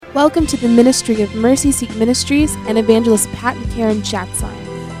Welcome to the ministry of Mercy Seek Ministries and evangelist Pat and Karen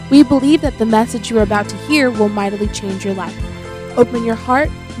Schatzline. We believe that the message you are about to hear will mightily change your life. Open your heart,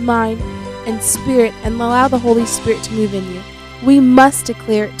 mind, and spirit and allow the Holy Spirit to move in you. We must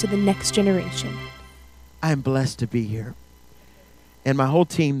declare it to the next generation. I'm blessed to be here. And my whole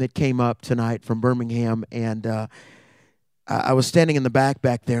team that came up tonight from Birmingham, and I was standing in the back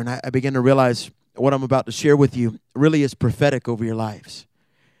there, and I began to realize what I'm about to share with you really is prophetic over your lives.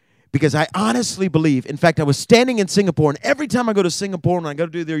 Because I honestly believe, in fact, I was standing in Singapore, and every time I go to Singapore and I go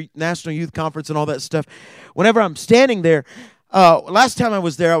to do their National Youth Conference and all that stuff, whenever I'm standing there, last time I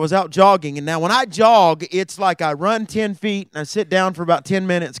was there, I was out jogging, and now when I jog, it's like I run 10 feet, and I sit down for about 10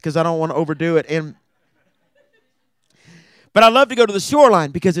 minutes because I don't want to overdo it. But I love to go to the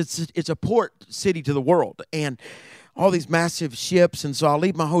shoreline because it's a port city to the world, and all these massive ships, and so I'll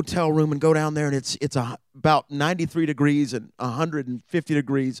leave my hotel room and go down there, and it's about 93 degrees and 150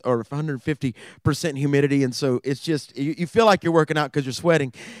 degrees or 150% humidity, and so it's just, you feel like you're working out because you're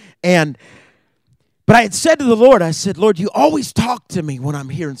sweating. But I had said to the Lord, I said, Lord, you always talk to me when I'm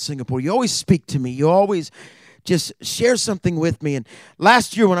here in Singapore. You always speak to me. You always just share something with me. And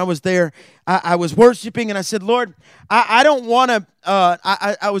last year when I was there, I was worshiping, and I said, Lord, I don't want to,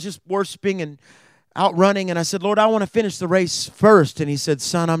 I was just worshiping and out running, and I said, Lord, I want to finish the race first. And he said,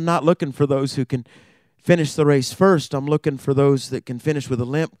 son, I'm not looking for those who can finish the race first. I'm looking for those that can finish with a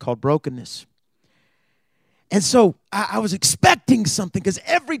limp called brokenness. And so I was expecting something, because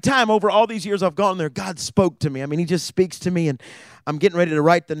every time over all these years I've gone there, God spoke to me. I mean, he just speaks to me, and I'm getting ready to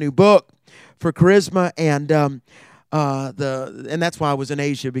write the new book for Charisma, and that's why I was in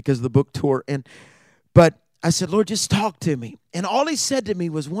Asia, because of the book tour. But I said, Lord, just talk to me. And all he said to me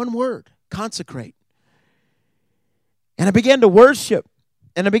was one word: consecrate. And I began to worship,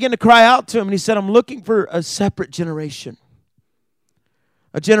 and I began to cry out to him, and he said, I'm looking for a separate generation.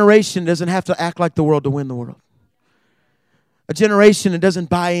 A generation doesn't have to act like the world to win the world. A generation that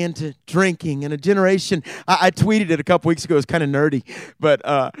doesn't buy into drinking, and a generation, I tweeted it a couple weeks ago, it's kind of nerdy, but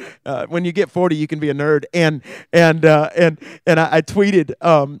when you get 40, you can be a nerd. And I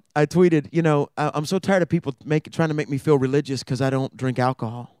tweeted, you know, I'm so tired of people trying to make me feel religious because I don't drink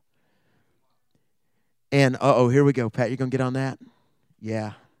alcohol. And, here we go, Pat, you going to get on that?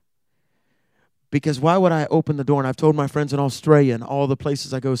 Yeah. Because why would I open the door? And I've told my friends in Australia and all the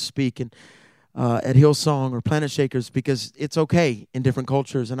places I go speak, and at Hillsong or Planet Shakers, because it's okay in different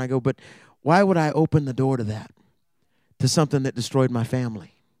cultures. And I go, but why would I open the door to that? To something that destroyed my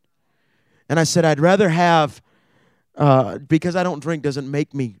family. And I said, I'd rather have, because I don't drink doesn't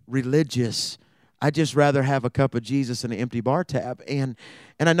make me religious. I'd just rather have a cup of Jesus and an empty bar tab. And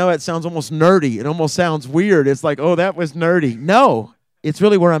I know it sounds almost nerdy. It almost sounds weird. It's like, oh, that was nerdy. No, it's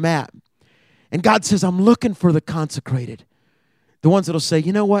really where I'm at. And God says, I'm looking for the consecrated. The ones that'll say,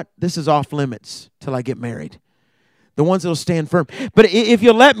 you know what? This is off limits till I get married. The ones that'll stand firm. But if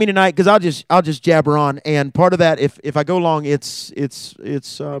you'll let me tonight, because I'll just jabber on. And part of that, if I go long, it's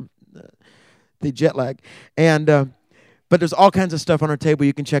the jet lag. But there's all kinds of stuff on our table.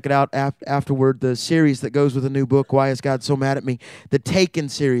 You can check it out afterward. The series that goes with the new book, Why Is God So Mad at Me? The Taken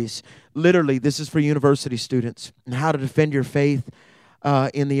series. Literally, this is for university students, and how to defend your faith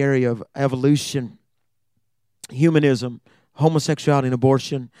in the area of evolution, humanism, homosexuality and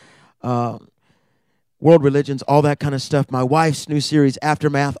abortion, world religions, all that kind of stuff. My wife's new series,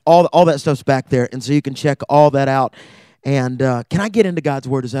 Aftermath, all that stuff's back there. And so you can check all that out. And can I get into God's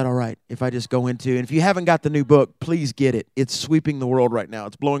Word? Is that all right if I just go into? And if you haven't got the new book, please get it. It's sweeping the world right now.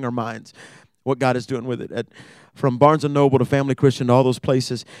 It's blowing our minds what God is doing with it. From Barnes & Noble to Family Christian to all those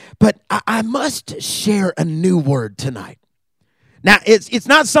places. But I must share a new word tonight. Now, it's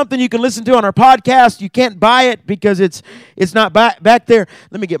not something you can listen to on our podcast. You can't buy it because it's not back there.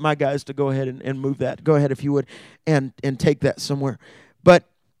 Let me get my guys to go ahead and move that. Go ahead if you would and take that somewhere. But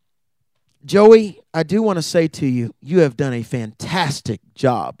Joey, I do want to say to you, you have done a fantastic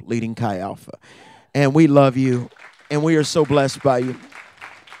job leading Chi Alpha. And we love you, and we are so blessed by you.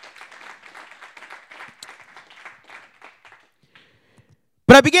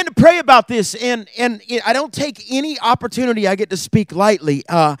 But I began to pray about this, and I don't take any opportunity I get to speak lightly.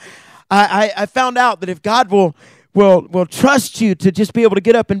 I found out that if God will trust you to just be able to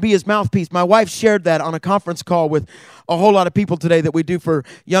get up and be his mouthpiece. My wife shared that on a conference call with a whole lot of people today that we do for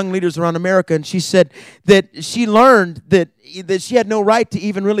young leaders around America, and she said that she learned that she had no right to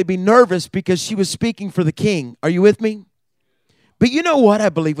even really be nervous because she was speaking for the King. Are you with me? But you know what I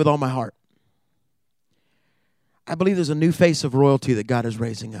believe with all my heart? I believe there's a new face of royalty that God is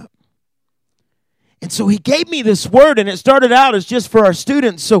raising up. And so he gave me this word, and it started out as just for our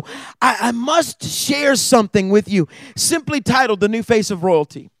students. So I must share something with you, simply titled The New Face of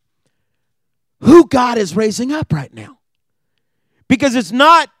Royalty. who God is raising up right now. Because it's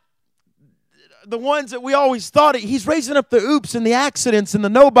not the ones that we always thought. He's raising up the oops and the accidents and the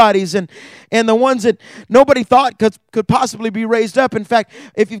nobodies and the ones that nobody thought could possibly be raised up. In fact,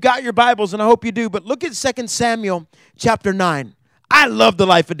 if you've got your Bibles, and I hope you do, but look at 2 Samuel chapter 9. I love the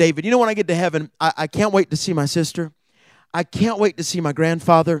life of David. You know, when I get to heaven, I can't wait to see my sister. I can't wait to see my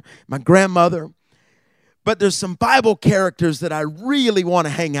grandfather, my grandmother. But there's some Bible characters that I really want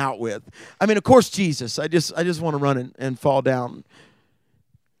to hang out with. I mean, of course, Jesus. I just want to run and fall down.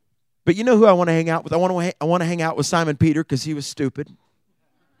 But you know who I want to hang out with? I want to hang out with Simon Peter because he was stupid.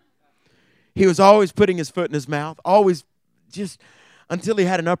 He was always putting his foot in his mouth, always just until he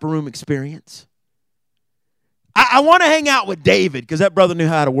had an upper room experience. I want to hang out with David because that brother knew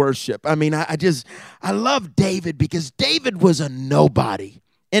how to worship. I mean, I love David because David was a nobody.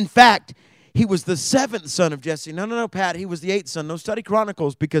 In fact, he was the 7th son of Jesse. No, Pat. He was the 8th son. No, study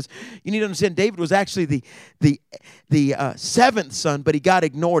Chronicles because you need to understand David was actually the 7th son, but he got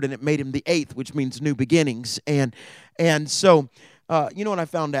ignored and it made him the 8th, which means new beginnings. And so, you know what I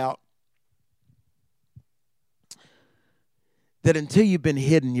found out? That until you've been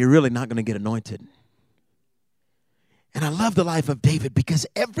hidden, you're really not going to get anointed. And I love the life of David because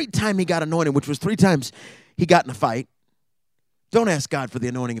every time he got anointed, which was 3 times, he got in a fight. Don't ask God for the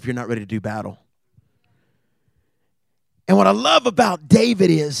anointing if you're not ready to do battle. And what I love about David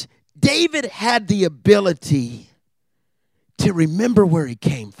is David had the ability to remember where he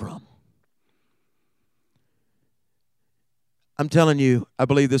came from. I'm telling you, I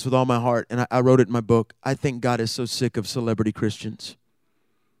believe this with all my heart, and I wrote it in my book. I think God is so sick of celebrity Christians.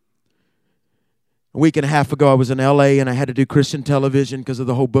 A week and a half ago, I was in L.A., and I had to do Christian television because of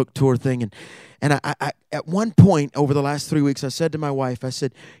the whole book tour thing. And I at one point over the last 3 weeks, I said to my wife, I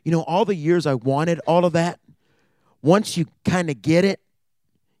said, you know, all the years I wanted all of that, once you kind of get it,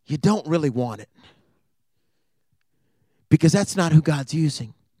 you don't really want it. Because that's not who God's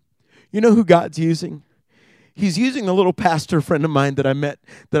using. You know who God's using? He's using a little pastor friend of mine that I met,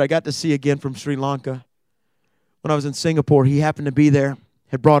 that I got to see again from Sri Lanka. When I was in Singapore, he happened to be there,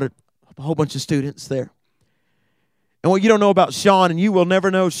 had brought a whole bunch of students there. And what you don't know about Sean, and you will never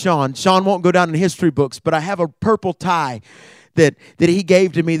know Sean. Sean won't go down in history books, but I have a purple tie that he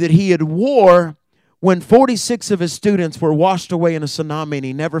gave to me that he had wore when 46 of his students were washed away in a tsunami and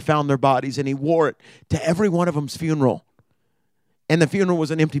he never found their bodies, and he wore it to every one of them's funeral. And the funeral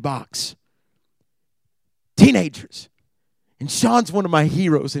was an empty box. Teenagers. And Sean's one of my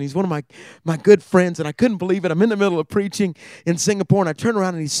heroes, and he's one of my good friends, and I couldn't believe it. I'm in the middle of preaching in Singapore, and I turn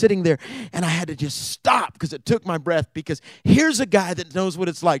around, and he's sitting there, and I had to just stop because it took my breath, because here's a guy that knows what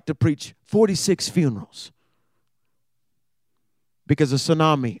it's like to preach 46 funerals because a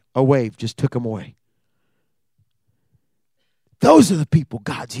tsunami, a wave, just took him away. Those are the people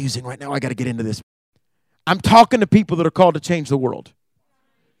God's using right now. I got to get into this. I'm talking to people that are called to change the world.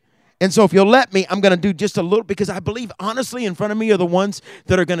 And so if you'll let me, I'm going to do just a little, because I believe honestly in front of me are the ones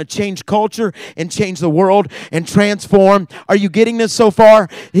that are going to change culture and change the world and transform. Are you getting this so far?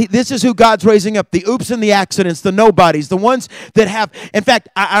 This is who God's raising up, the oops and the accidents, the nobodies, the ones that have, in fact,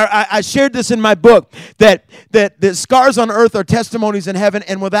 I shared this in my book, that the scars on earth are testimonies in heaven,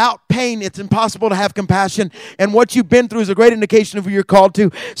 and without pain, it's impossible to have compassion, and what you've been through is a great indication of who you're called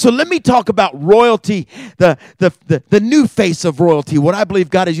to. So let me talk about royalty, the new face of royalty, what I believe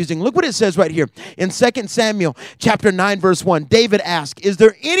God is using. Look what it says right here in 2 Samuel chapter 9, verse 1. David asked, is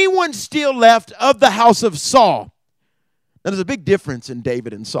there anyone still left of the house of Saul? Now, there's a big difference in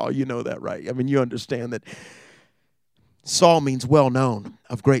David and Saul. You know that, right? I mean, you understand that Saul means well-known,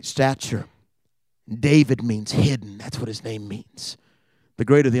 of great stature. David means hidden. That's what his name means. The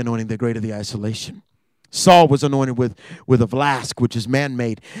greater the anointing, the greater the isolation. Saul was anointed with a flask, which is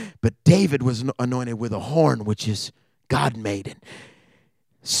man-made, but David was anointed with a horn, which is God-made. And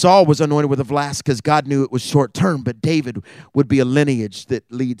Saul was anointed with a flask because God knew it was short term, but David would be a lineage that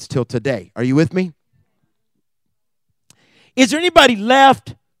leads till today. Are you with me? Is there anybody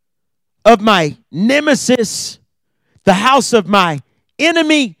left of my nemesis, the house of my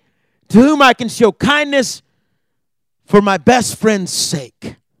enemy, to whom I can show kindness for my best friend's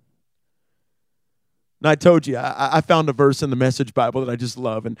sake? And I told you, I found a verse in the Message Bible that I just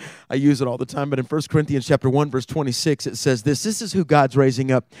love, and I use it all the time. But in 1 Corinthians chapter 1, verse 26, it says this. This is who God's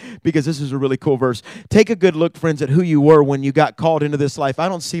raising up, because this is a really cool verse. Take a good look, friends, at who you were when you got called into this life. I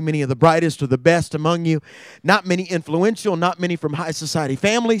don't see many of the brightest or the best among you. Not many influential, not many from high society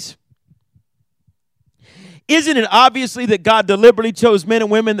families. Isn't it obviously that God deliberately chose men and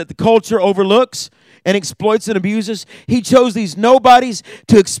women that the culture overlooks and exploits and abuses? He chose these nobodies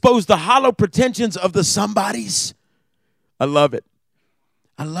to expose the hollow pretensions of the somebodies. I love it.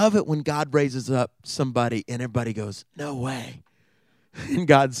 I love it when God raises up somebody and everybody goes, no way. And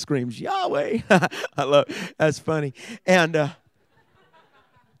God screams, Yahweh. That's funny. And I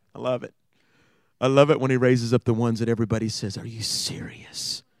love it. I love it when he raises up the ones that everybody says, are you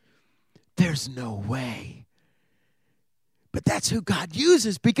serious? There's no way. But that's who God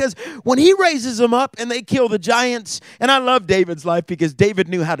uses, because when he raises them up and they kill the giants, and I love David's life because David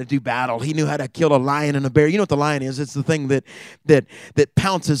knew how to do battle. He knew how to kill a lion and a bear. You know what the lion is? It's the thing that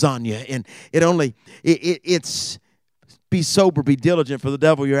pounces on you, and it's be sober, be diligent, for the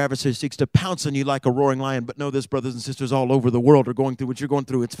devil, your adversary, seeks to pounce on you like a roaring lion. But know this, brothers and sisters all over the world are going through what you're going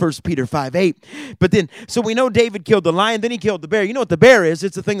through. It's 1 Peter 5:8. But then, so we know David killed the lion, then he killed the bear. You know what the bear is?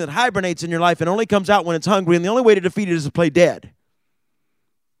 It's the thing that hibernates in your life and only comes out when it's hungry, and the only way to defeat it is to play dead.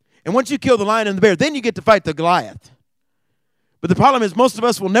 And once you kill the lion and the bear, then you get to fight the Goliath. But the problem is most of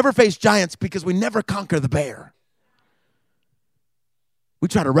us will never face giants because we never conquer the bear. We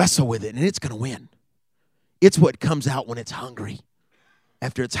try to wrestle with it, and it's going to win. It's what comes out when it's hungry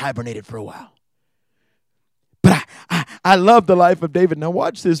after it's hibernated for a while. But I love the life of David. Now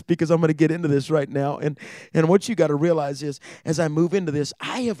watch this, because I'm going to get into this right now. And what you got to realize is, as I move into this,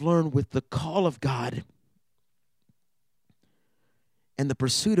 I have learned with the call of God and the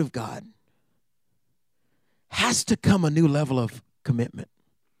pursuit of God has to come a new level of commitment.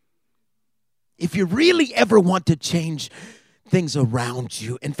 If you really ever want to change things around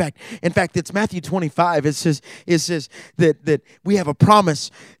you. In fact, it's Matthew 25. It says that we have a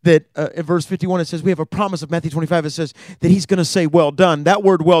promise that in verse 51, it says we have a promise of Matthew 25. It says that he's going to say, well done. That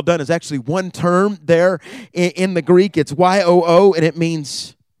word well done is actually one term there in the Greek. It's Y-O-O, and it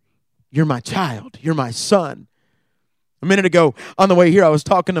means you're my child. You're my son. A minute ago on the way here, I was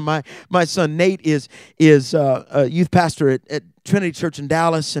talking to my son. Nate is a youth pastor at Trinity Church in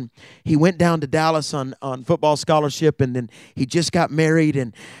Dallas, and he went down to Dallas on football scholarship, and then he just got married,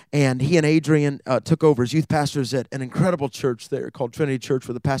 and he and Adrian took over as youth pastors at an incredible church there called Trinity Church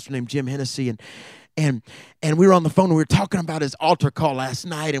with a pastor named Jim Hennessy, and we were on the phone, and we were talking about his altar call last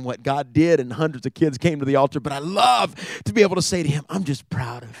night and what God did, and hundreds of kids came to the altar. But I love to be able to say to him, I'm just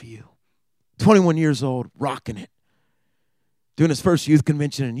proud of you. 21 years old, rocking it. Doing his first youth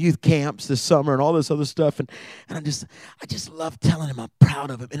convention and youth camps this summer and all this other stuff. And I just love telling him I'm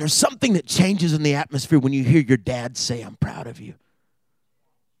proud of him. And there's something that changes in the atmosphere when you hear your dad say, I'm proud of you.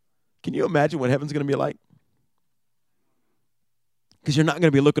 Can you imagine what heaven's going to be like? Because you're not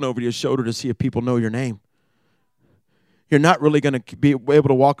going to be looking over your shoulder to see if people know your name. You're not really going to be able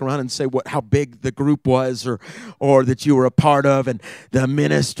to walk around and say how big the group was or that you were a part of and the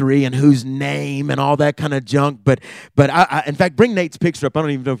ministry and whose name and all that kind of junk. But I in fact, bring Nate's picture up. I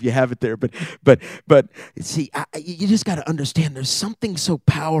don't even know if you have it there. But see, you just got to understand there's something so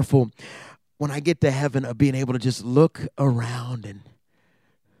powerful when I get to heaven of being able to just look around and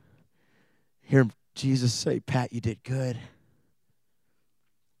hear Jesus say, Pat, you did good.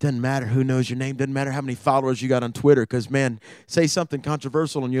 Doesn't matter who knows your name. Doesn't matter how many followers you got on Twitter. Because, man, say something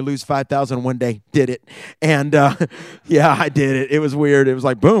controversial and you lose 5,000 one day. Did it. And, yeah, I did it. It was weird. It was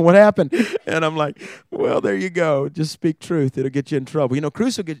like, boom, what happened? And I'm like, well, there you go. Just speak truth. It'll get you in trouble. You know,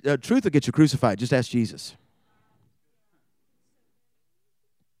 truth will get you crucified. Just ask Jesus.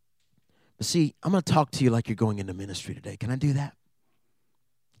 But see, I'm going to talk to you like you're going into ministry today. Can I do that?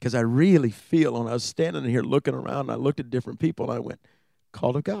 Because I really feel, when I was standing here looking around, and I looked at different people, and I went,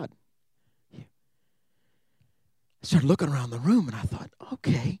 call of God. I started looking around the room, and I thought,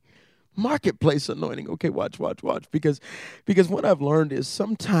 okay, marketplace anointing. Okay, watch. Because what I've learned is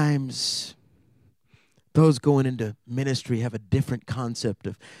sometimes those going into ministry have a different concept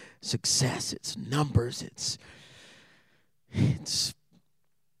of success. It's numbers. It's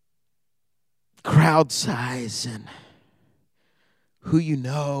crowd size and who you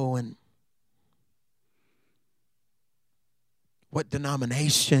know and what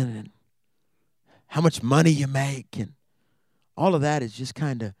denomination and how much money you make, and all of that is just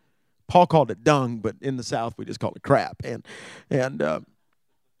kind of, Paul called it dung, but in the South we just call it crap. But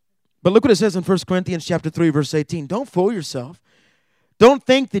look what it says in 1 Corinthians chapter 3, verse 18. Don't fool yourself. Don't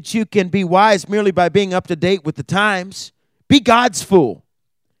think that you can be wise merely by being up to date with the times. Be God's fool.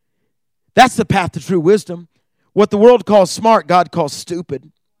 That's the path to true wisdom. What the world calls smart, God calls stupid.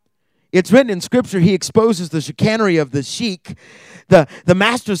 It's written in Scripture, he exposes the chicanery of the sheik. The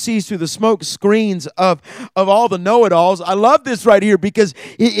master sees through the smoke screens of all the know-it-alls. I love this right here because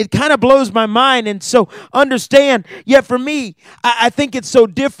it kind of blows my mind. And so understand, yet for me, I think it's so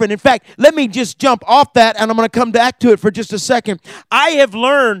different. In fact, let me just jump off that, and I'm going to come back to it for just a second. I have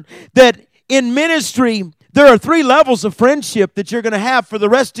learned that in ministry, There are 3 levels of friendship that you're going to have for the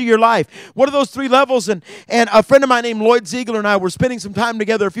rest of your life. What are those 3 levels? And a friend of mine named Lloyd Ziegler and I were spending some time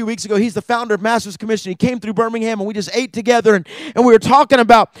together a few weeks ago. He's the founder of Masters Commission. He came through Birmingham, and we just ate together, and we were talking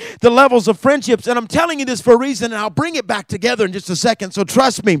about the levels of friendships. And I'm telling you this for a reason, and I'll bring it back together in just a second, so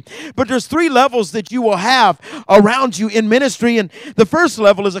trust me. But there's 3 levels that you will have around you in ministry, and the first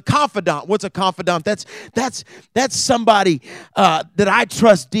level is a confidant. What's a confidant? That's somebody that I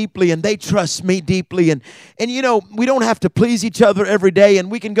trust deeply, and they trust me deeply. And you know, we don't have to please each other every day,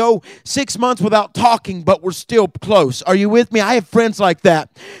 and we can go 6 months without talking, but we're still close. Are you with me? I have friends like that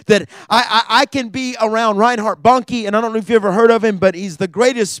I can be around Reinhard Bonnke, and I don't know if you ever heard of him, but he's the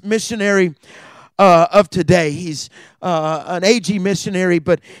greatest missionary of today. He's an AG missionary,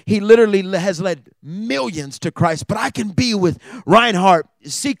 but he literally has led millions to Christ. But I can be with Reinhard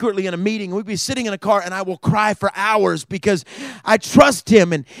secretly in a meeting. We'd be sitting in a car, and I will cry for hours because I trust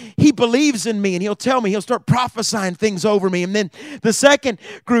him, and he believes in me, and he'll tell me, he'll start prophesying things over me. And then the second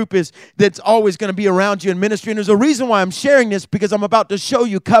group is that's always going to be around you in ministry, and there's a reason why I'm sharing this, because I'm about to show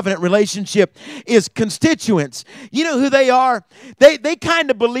you covenant relationship is constituents. You know who they are? They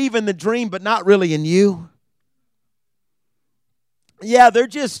kind of believe in the dream, but not really in you. Yeah, they're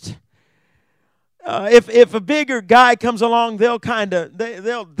just if a bigger guy comes along, they'll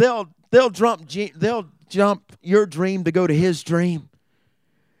jump your dream to go to his dream.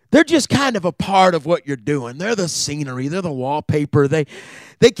 They're just kind of a part of what you're doing. They're the scenery, they're the wallpaper. They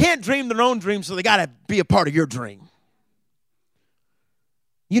can't dream their own dream, so they got to be a part of your dream.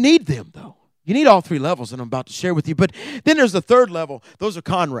 You need them though. You need all 3 levels that I'm about to share with you. But then there's the third level. Those are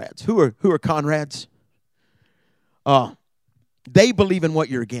Conrads. Who are Conrads? They believe in what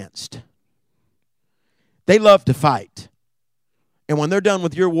you're against. They love to fight. And when they're done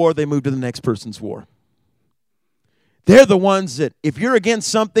with your war, they move to the next person's war. They're the ones that if you're against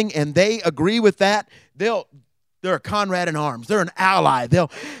something and they agree with that, they're a Conrad in arms. They're an ally.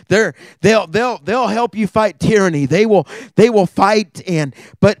 They'll help you fight tyranny. They will fight,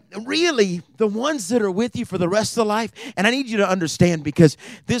 but really the ones that are with you for the rest of the life, and I need you to understand, because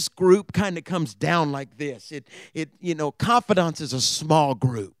this group kind of comes down like this. Confidence is a small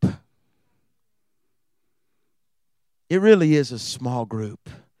group. It really is a small group.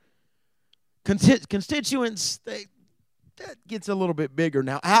 Constituents, that gets a little bit bigger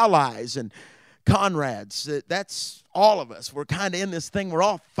now. Allies and Conrads, that's all of us. We're kind of in this thing. We're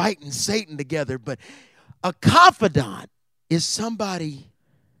all fighting Satan together. But a confidant is somebody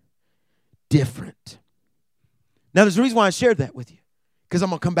different. Now, there's a reason why I shared that with you, because I'm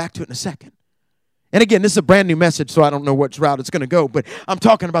going to come back to it in a second. And again, this is a brand new message, so I don't know which route it's going to go, but I'm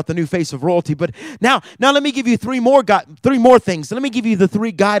talking about the new face of royalty. But now let me give you 3 more things. Let me give you the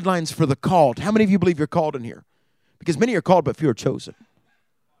 3 guidelines for the called. How many of you believe you're called in here? Because many are called, but few are chosen.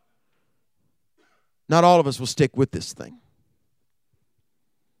 Not all of us will stick with this thing.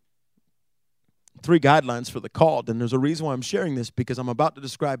 3 guidelines for the called, and there's a reason why I'm sharing this, because I'm about to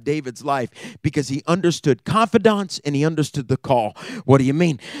describe David's life, because he understood confidence and he understood the call. What do you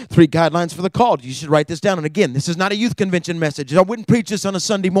mean? 3 guidelines for the called. You should write this down. And again, this is not a youth convention message. I wouldn't preach this on a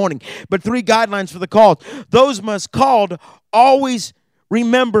Sunday morning, but 3 guidelines for the called. Those must called always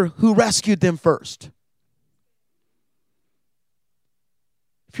remember who rescued them first.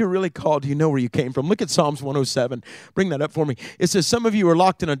 If you're really called, you know where you came from. Look at Psalms 107. Bring that up for me. It says, some of you are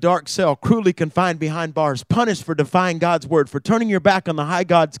locked in a dark cell, cruelly confined behind bars, punished for defying God's word, for turning your back on the high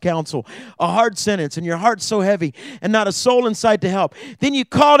God's counsel. A hard sentence, and your heart's so heavy, and not a soul inside to help. Then you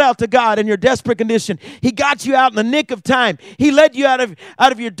called out to God in your desperate condition. He got you out in the nick of time. He led you out of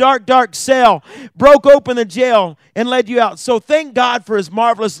your dark cell, broke open the jail, and led you out. So thank God for his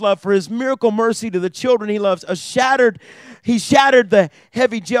marvelous love, for his miracle mercy to the children he loves. He shattered the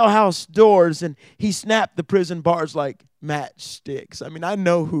heavy jailhouse doors, and he snapped the prison bars like matchsticks. I mean, I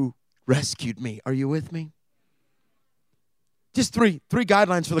know who rescued me. Are you with me? Just three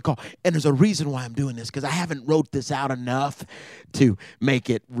guidelines for the call. And there's a reason why I'm doing this, because I haven't wrote this out enough to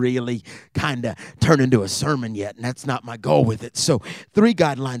make it really kind of turn into a sermon yet, and that's not my goal with it. So 3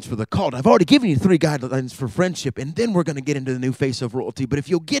 guidelines for the called. I've already given you 3 guidelines for friendship, and then we're going to get into the new face of royalty. But if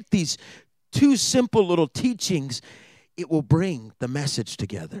you'll get these 2 simple little teachings, it will bring the message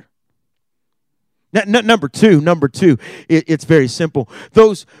together. Number two, it's very simple.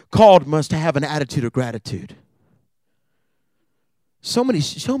 Those called must have an attitude of gratitude. Show me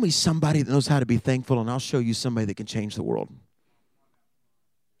somebody that knows how to be thankful, and I'll show you somebody that can change the world.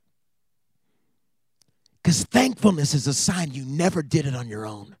 Because thankfulness is a sign you never did it on your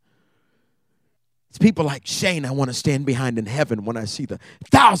own. It's people like Shane I want to stand behind in heaven when I see the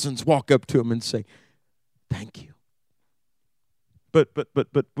thousands walk up to him and say, thank you. But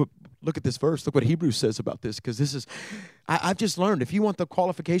Look at this verse. Look what Hebrews says about this, because this is, I've just learned, if you want the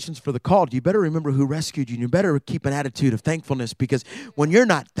qualifications for the called, you better remember who rescued you, and you better keep an attitude of thankfulness, because when you're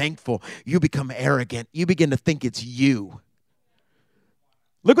not thankful, you become arrogant. You begin to think it's you.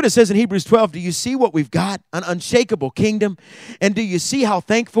 Look what it says in Hebrews 12. Do you see what we've got? An unshakable kingdom. And do you see how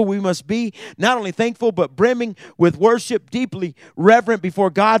thankful we must be? Not only thankful, but brimming with worship, deeply reverent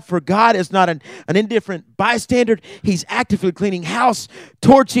before God. For God is not an indifferent bystander. He's actively cleaning house,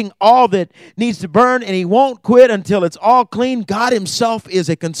 torching all that needs to burn, and he won't quit until it's all clean. God himself is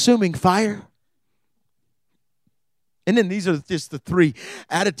a consuming fire. And then these are just the three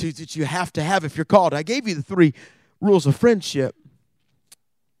attitudes that you have to have if you're called. I gave you the 3 rules of friendship.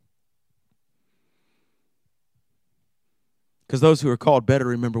 Because those who are called better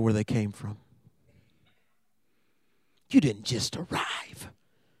remember where they came from. You didn't just arrive.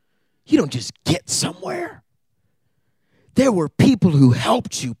 You don't just get somewhere. There were people who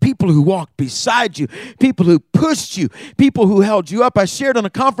helped you, people who walked beside you, people who pushed you, people who held you up. I shared on a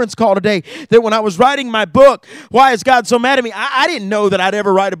conference call today that when I was writing my book, Why Is God So Mad at Me? I didn't know that I'd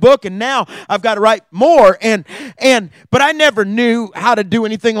ever write a book, and now I've got to write more. But I never knew how to do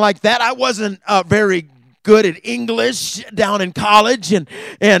anything like that. I wasn't very good at English down in college,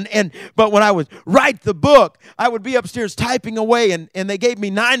 but when I would write the book, I would be upstairs typing away, and they gave me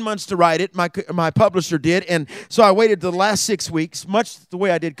 9 months to write it. My publisher did, and so I waited the last 6 weeks, much the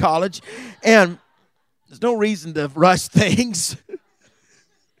way I did college, and there's no reason to rush things.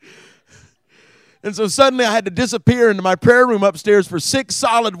 And so suddenly I had to disappear into my prayer room upstairs for 6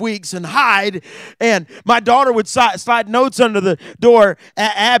 solid weeks and hide. And my daughter would slide notes under the door.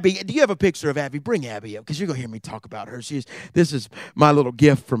 Abby, do you have a picture of Abby? Bring Abby up, because you're going to hear me talk about her. This is my little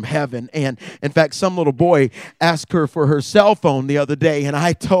gift from heaven. And in fact, some little boy asked her for her cell phone the other day, and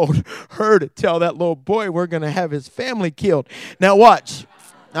I told her to tell that little boy we're going to have his family killed. Now watch.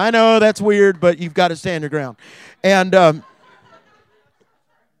 I know that's weird, but you've got to stand your ground. And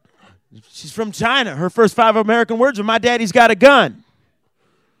she's from China. Her first 5 American words are, "My daddy's got a gun."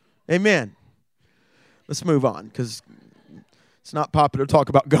 Amen. Let's move on, because it's not popular to talk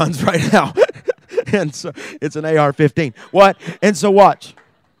about guns right now. And so it's an AR-15. What? And so watch.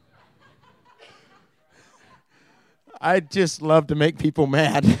 I just love to make people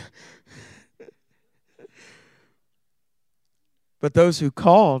mad. But those who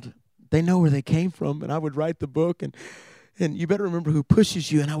called, they know where they came from. And I would write the book, and you better remember who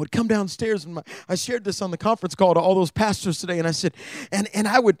pushes you. And I would come downstairs, and I shared this on the conference call to all those pastors today. And I said, and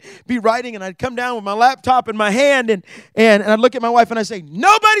I would be writing, and I'd come down with my laptop in my hand, and I'd look at my wife, and I'd say,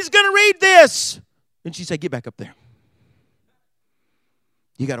 "Nobody's going to read this." And she'd say, "Get back up there.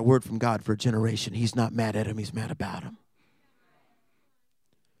 You got a word from God for a generation. He's not mad at him. He's mad about him."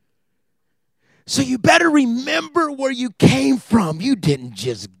 So you better remember where you came from. You didn't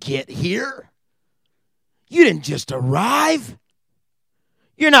just get here. You didn't just arrive.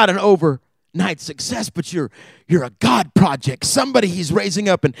 You're not an overnight success, but you're a God project. Somebody he's raising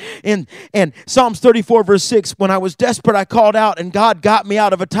up. And Psalms 34 verse 6, when I was desperate, I called out, and God got me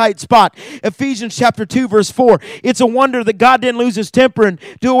out of a tight spot. Ephesians chapter 2 verse 4, it's a wonder that God didn't lose his temper and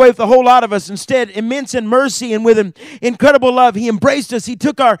do away with a whole lot of us. Instead, immense in mercy and with an incredible love, he embraced us. He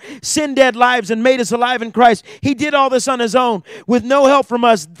took our sin-dead lives and made us alive in Christ. He did all this on his own with no help from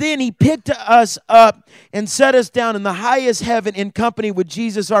us. Then he picked us up and set us down in the highest heaven in company with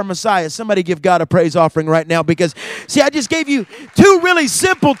Jesus, our Messiah. Somebody give God a praise offering right now, because see, I just gave you 2 really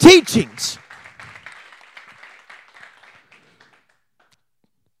simple teachings.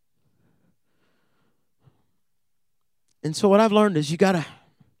 And so what I've learned is you got to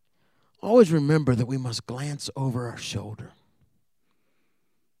always remember that we must glance over our shoulder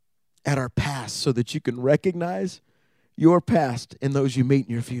at our past so that you can recognize your past in those you meet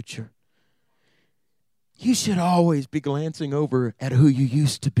in your future. You should always be glancing over at who you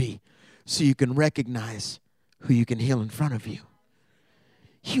used to be so you can recognize who you can heal in front of you.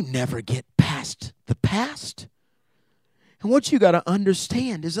 You never get past the past. And what you got to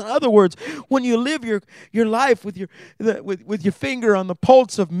understand is, in other words, when you live your life with your finger on the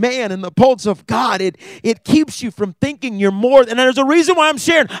pulse of man and the pulse of God, it keeps you from thinking you're more. And there's a reason why I'm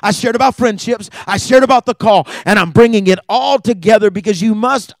sharing. I shared about friendships. I shared about the call. And I'm bringing it all together because you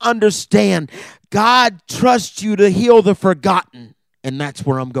must understand God trusts you to heal the forgotten. And that's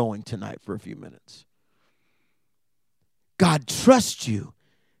where I'm going tonight for a few minutes. God trusts you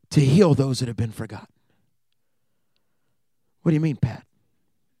to heal those that have been forgotten. What do you mean, Pat?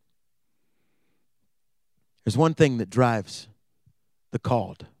 There's one thing that drives the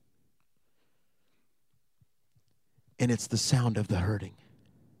called, and it's the sound of the hurting.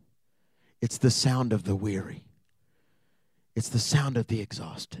 It's the sound of the weary. It's the sound of the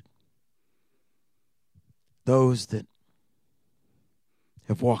exhausted. those that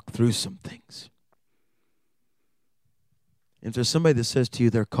have walked through some things. If there's somebody that says to you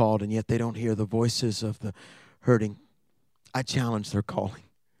they're called and yet they don't hear the voices of the hurting, I challenge their calling.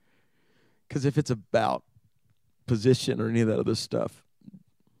 Because if it's about position or any of that other stuff,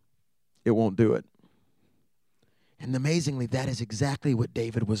 it won't do it. And amazingly, that is exactly what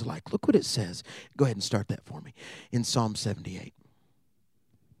David was like. Look what it says. Go ahead and start that for me. In Psalm 78.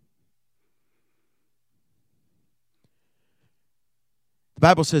 The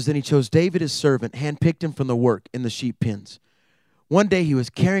Bible says, then he chose David his servant, handpicked him from the work in the sheep pens. One day he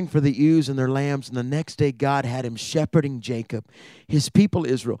was caring for the ewes and their lambs, and the next day God had him shepherding Jacob, his people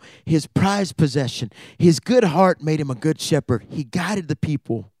Israel, his prized possession. His good heart made him a good shepherd. He guided the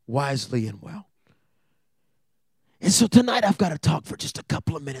people wisely and well. And so tonight I've got to talk for just a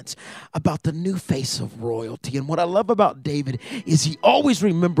couple of minutes about the new face of royalty. And what I love about David is he always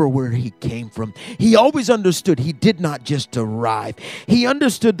remembered where he came from. He always understood he did not just arrive. He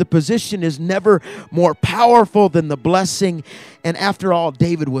understood the position is never more powerful than the blessing. And after all,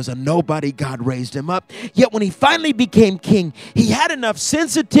 David was a nobody. God raised him up. Yet when he finally became king, he had enough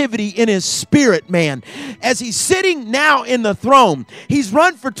sensitivity in his spirit, man. As he's sitting now in the throne, he's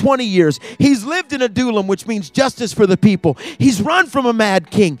run for 20 years. He's lived in Adullam, which means justice for the people. He's run from a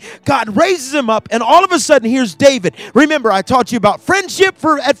mad king. God raises him up, and all of a sudden, here's David. Remember, I taught you about friendship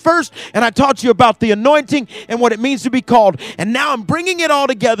at first, and I taught you about the anointing and what it means to be called. And now I'm bringing it all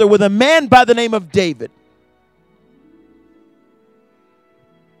together with a man by the name of David.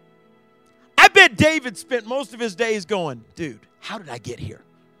 I bet David spent most of his days going, dude, how did I get here?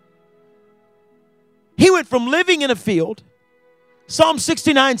 He went from living in a field. Psalm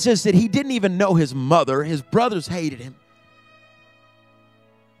 69 says that he didn't even know his mother. His brothers hated him.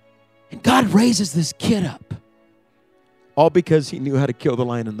 And God raises this kid up. All because he knew how to kill the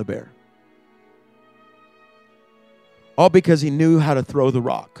lion and the bear. All because he knew how to throw the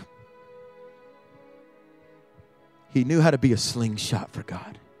rock. He knew how to be a slingshot for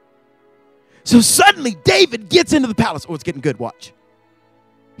God. So suddenly David gets into the palace. Oh, it's getting good. Watch.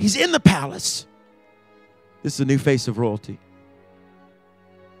 He's in the palace. This is a new face of royalty.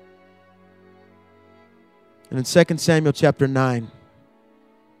 And in 2 Samuel chapter 9,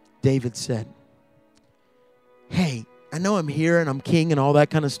 David said, hey, I know I'm here and I'm king and all that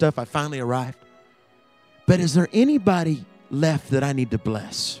kind of stuff. I finally arrived. But is there anybody left that I need to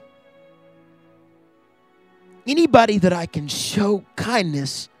bless? Anybody that I can show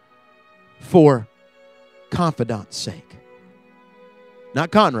kindness for confidant's sake?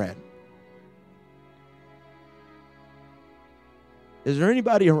 Not Conrad. Is there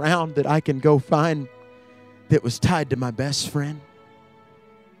anybody around that I can go find that was tied to my best friend?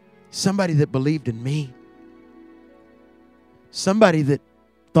 Somebody that believed in me? Somebody that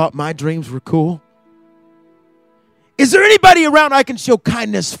thought my dreams were cool? Is there anybody around I can show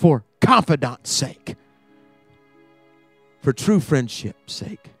kindness for confidant's sake? For true friendship's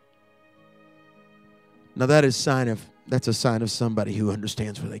sake? Now that's a sign of somebody who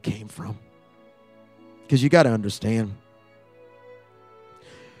understands where they came from. Because you got to understand.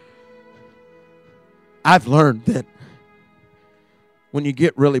 I've learned that when you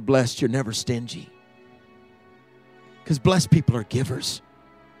get really blessed, you're never stingy. Because blessed people are givers.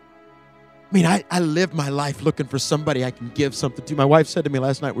 I mean, I live my life looking for somebody I can give something to. My wife said to me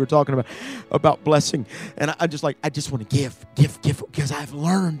last night, we were talking about blessing. And I just want to give. Because I've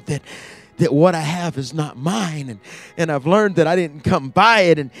learned that what I have is not mine. And I've learned that I didn't come by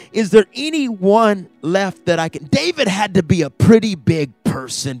it. And is there anyone left that I can? David had to be a pretty big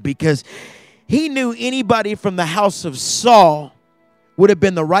person because he knew anybody from the house of Saul would have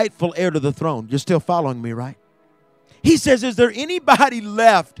been the rightful heir to the throne. You're still following me, right? He says, is there anybody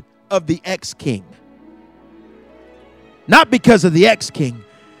left of the ex-king? Not because of the ex-king,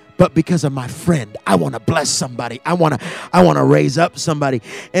 but because of my friend. I want to bless somebody. I want to raise up somebody.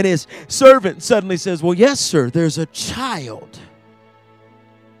 And his servant suddenly says, well, yes, sir, there's a child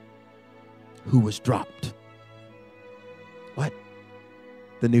who was dropped. What?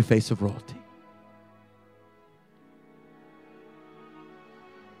 The new face of royalty.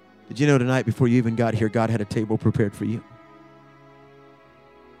 Did you know tonight, before you even got here, God had a table prepared for you?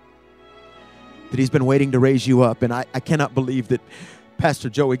 That he's been waiting to raise you up. And I cannot believe that Pastor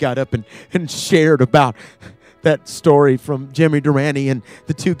Joey got up and shared about that story from Jimmy Durante and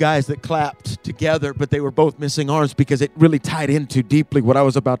the two guys that clapped together, but they were both missing arms, because it really tied into deeply what I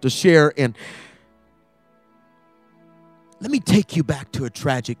was about to share. And let me take you back to a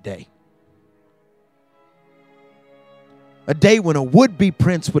tragic day. A day when a would-be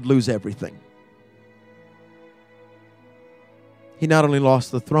prince would lose everything. He not only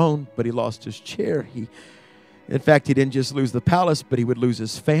lost the throne, but he lost his chair. In fact, he didn't just lose the palace, but he would lose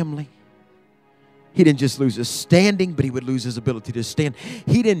his family. He didn't just lose his standing, but he would lose his ability to stand.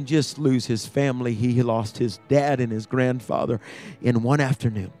 He didn't just lose his family. He lost his dad and his grandfather in one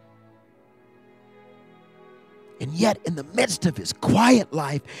afternoon. And yet, in the midst of his quiet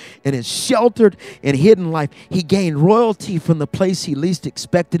life and his sheltered and hidden life, he gained royalty from the place he least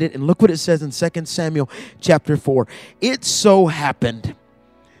expected it. And look what it says in 2 Samuel chapter 4. It so happened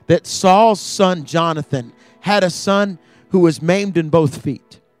that Saul's son Jonathan had a son who was maimed in both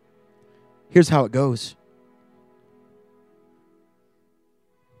feet. Here's how it goes.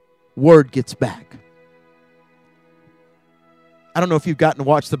 Word gets back. I don't know if you've gotten to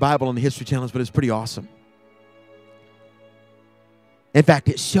watch the Bible on the History Channels, but it's pretty awesome. In fact,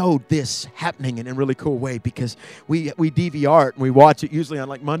 it showed this happening in a really cool way because we DVR it and we watch it usually on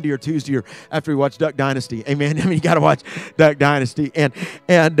like Monday or Tuesday or after we watch Duck Dynasty. Amen. I mean, you got to watch Duck Dynasty. And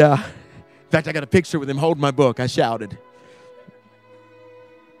in fact, I got a picture with him holding my book. I shouted.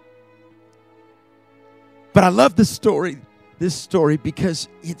 But I love this story because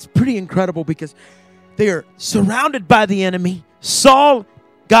it's pretty incredible because they are surrounded by the enemy. Saul,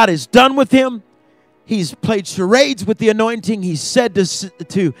 God is done with him. He's played charades with the anointing. He said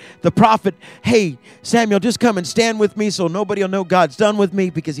to the prophet, hey, Samuel, just come and stand with me so nobody will know God's done with me,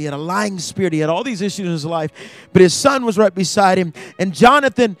 because he had a lying spirit. He had all these issues in his life. But his son was right beside him. And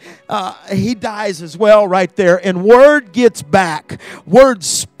Jonathan, he dies as well right there. And word gets back. Word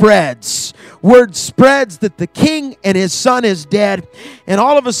spreads. Word spreads that the king and his son is dead. And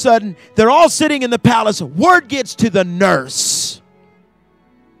all of a sudden, they're all sitting in the palace. Word gets to the nurse.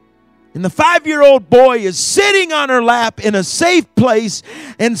 And the 5-year-old boy is sitting on her lap in a safe place,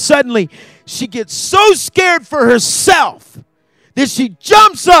 and suddenly she gets so scared for herself that she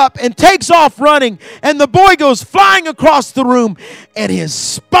jumps up and takes off running, and the boy goes flying across the room, and his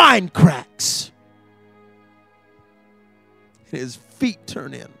spine cracks. His feet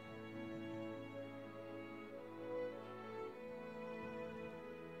turn in.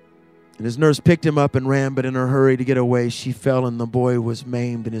 And his nurse picked him up and ran, but in her hurry to get away, she fell, and the boy was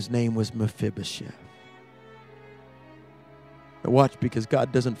maimed, and his name was Mephibosheth. Now watch, because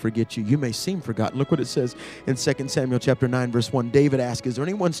God doesn't forget you. You may seem forgotten. Look what it says in 2 Samuel chapter 9, verse 1. David asked, is there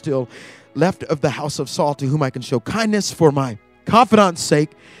anyone still left of the house of Saul to whom I can show kindness for my confidant's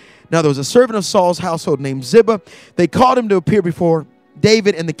sake? Now there was a servant of Saul's household named Ziba. They called him to appear before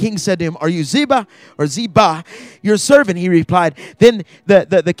David, and the king said to him, are you Ziba or Ziba, your servant? He replied. Then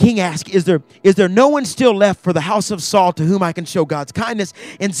the king asked, is there no one still left for the house of Saul to whom I can show God's kindness?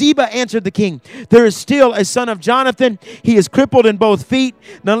 And Ziba answered the king, there is still a son of Jonathan. He is crippled in both feet.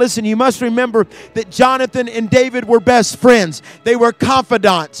 Now listen, you must remember that Jonathan and David were best friends. They were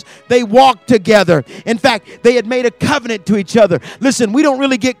confidants. They walked together. In fact, they had made a covenant to each other. Listen, we don't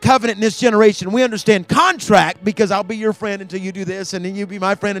really get covenant in this generation. We understand contract, because I'll be your friend until you do this, and then you be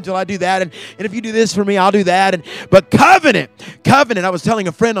my friend until I do that, and if you do this for me, I'll do that. But covenant. I was telling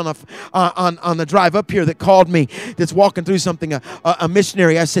a friend on the drive up here that called me, that's walking through something, a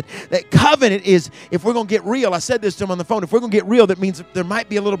missionary. I said that covenant is, if we're going to get real, I said this to him on the phone, if we're going to get real, that means there might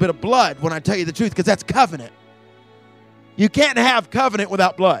be a little bit of blood when I tell you the truth, because that's covenant. You can't have covenant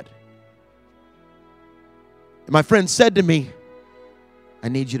without blood. And my friend said to me, I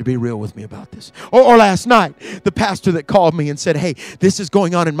need you to be real with me about this. Or last night, the pastor that called me and said, hey, this is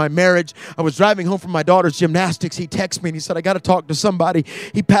going on in my marriage. I was driving home from my daughter's gymnastics. He texted me and he said, I got to talk to somebody.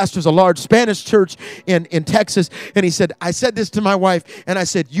 He pastors a large Spanish church in Texas. And he said, I said this to my wife, and I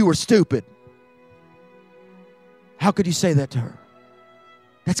said, you were stupid. How could you say that to her?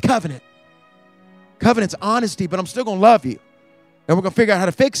 That's covenant. Covenant's honesty, but I'm still going to love you. And we're going to figure out how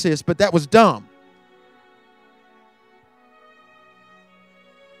to fix this, but that was dumb.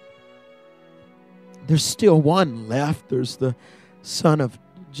 There's still one left. There's the son of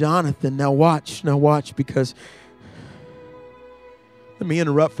Jonathan. Now watch, because let me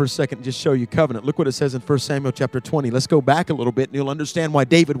interrupt for a second and just show you covenant. Look what it says in 1 Samuel chapter 20. Let's go back a little bit, and you'll understand why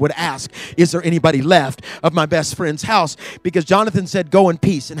David would ask, is there anybody left of my best friend's house? Because Jonathan said, go in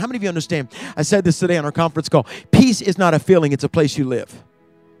peace. And how many of you understand? I said this today on our conference call. Peace is not a feeling, it's a place you live.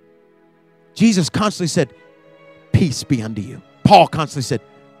 Jesus constantly said, peace be unto you. Paul constantly said,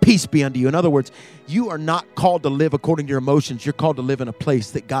 peace be unto you. In other words, you are not called to live according to your emotions. You're called to live in a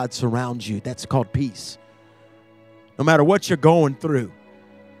place that God surrounds you. That's called peace. No matter what you're going through.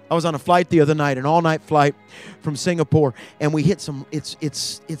 I was on a flight the other night, an all-night flight from Singapore, and we hit some,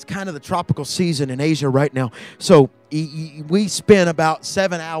 it's kind of the tropical season in Asia right now. So we spent about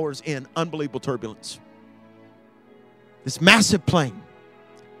 7 hours in unbelievable turbulence. This massive plane.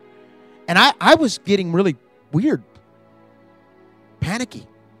 And I was getting really weird, panicky.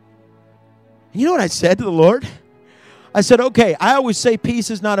 You know what I said to the Lord? I said, okay, I always say peace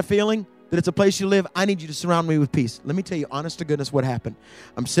is not a feeling, that it's a place you live. I need you to surround me with peace. Let me tell you, honest to goodness, what happened.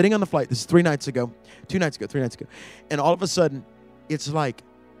 I'm sitting on the flight. This is 3 nights ago. 3 nights ago. And all of a sudden, it's like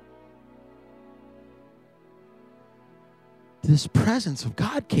this presence of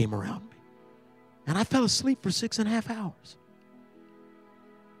God came around me. And I fell asleep for 6.5 hours.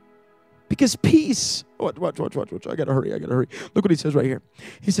 Because peace, watch. I gotta hurry. Look what he says right here.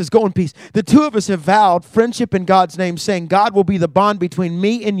 He says, go in peace. The two of us have vowed friendship in God's name, saying God will be the bond between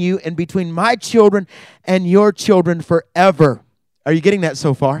me and you and between my children and your children forever. Are you getting that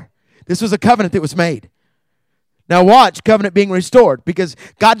so far? This was a covenant that was made. Now watch covenant being restored, because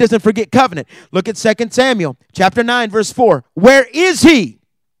God doesn't forget covenant. Look at 2 Samuel chapter 9, verse 4. Where is he?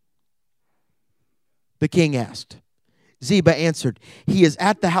 The king asked. Ziba answered, he is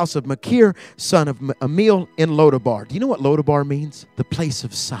at the house of Machir, son of Amiel, in Lodabar. Do you know what Lodabar means? The place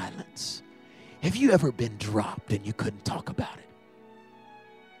of silence. Have you ever been dropped and you couldn't talk about it?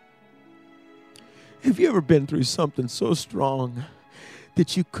 Have you ever been through something so strong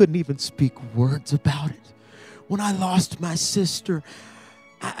that you couldn't even speak words about it? When I lost my sister,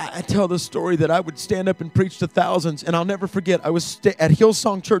 I tell the story that I would stand up and preach to thousands, and I'll never forget, I was at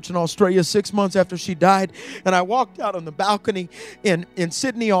Hillsong Church in Australia 6 months after she died, and I walked out on the balcony in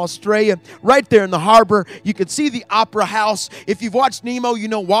Sydney, Australia, right there in the harbor. You could see the Opera House. If you've watched Nemo, you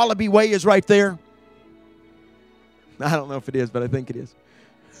know Wallaby Way is right there. I don't know if it is, but I think it is.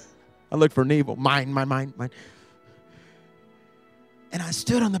 I looked for Nemo. Mine. And I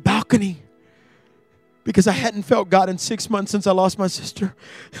stood on the balcony, because I hadn't felt God in 6 months since I lost my sister.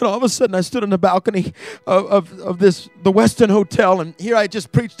 And all of a sudden, I stood on the balcony of the Westin Hotel. And here I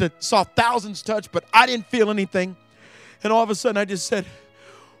just preached, saw thousands touched, but I didn't feel anything. And all of a sudden, I just said,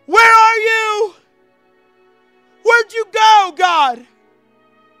 where are you? Where'd you go, God? And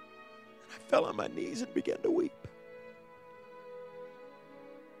I fell on my knees and began to weep.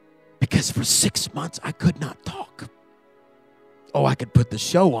 Because for 6 months, I could not talk. Oh, I could put the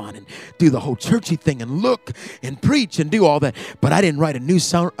show on and do the whole churchy thing and look and preach and do all that. But I didn't write a new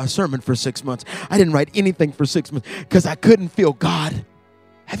sermon for 6 months. I didn't write anything for 6 months because I couldn't feel God.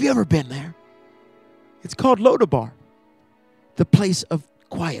 Have you ever been there? It's called Lodabar, the place of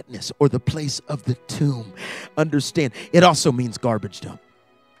quietness, or the place of the tomb. Understand, it also means garbage dump.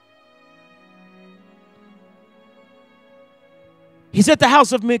 He's at the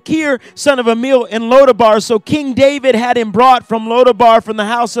house of Machir, son of Amiel, in Lodabar. So King David had him brought from Lodabar, from the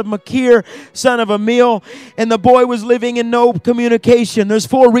house of Machir, son of Amiel. And the boy was living in no communication. There's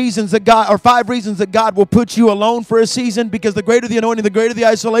 5 reasons that God will put you alone for a season, because the greater the anointing, the greater the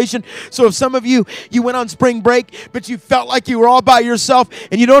isolation. So if some of you went on spring break, but you felt like you were all by yourself,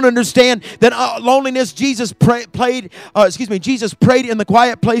 and you don't understand that loneliness, Jesus prayed in the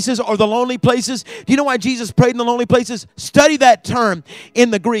quiet places, or the lonely places. Do you know why Jesus prayed in the lonely places? Study that term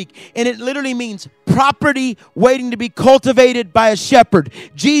in the Greek, and it literally means property waiting to be cultivated by a shepherd.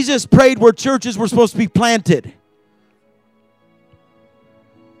 Jesus prayed where churches were supposed to be planted.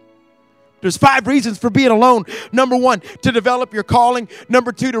 There's 5 reasons for being alone. Number 1, to develop your calling.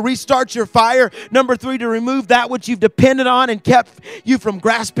 Number 2, to restart your fire. Number 3, to remove that which you've depended on and kept you from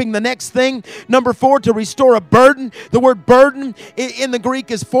grasping the next thing. Number 4, to restore a burden. The word burden in the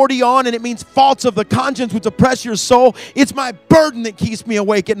Greek is phordion, and it means faults of the conscience which oppress your soul. It's my burden that keeps me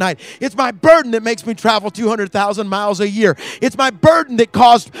awake at night. It's my burden that makes me travel 200,000 miles a year. It's my burden that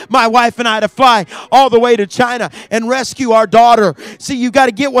caused my wife and I to fly all the way to China and rescue our daughter. See, you got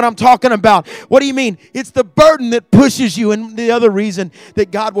to get what I'm talking about. What do you mean? It's the burden that pushes you. And the other reason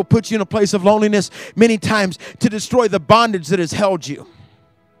that God will put you in a place of loneliness many times, to destroy the bondage that has held you.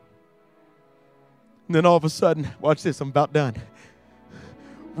 And then all of a sudden, watch this, I'm about done.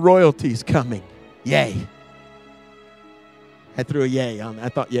 Royalty's coming. Yay. I threw a yay on that. I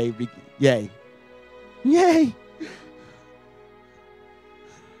thought yay. Yay. Yay.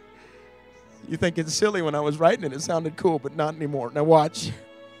 You think it's silly. When I was writing it, it sounded cool, but not anymore. Now watch.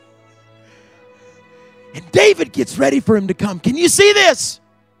 And David gets ready for him to come. Can you see this?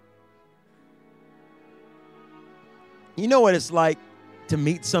 You know what it's like to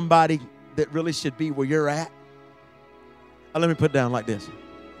meet somebody that really should be where you're at? Let me put it down like this.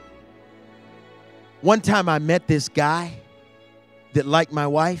 One time I met this guy that liked my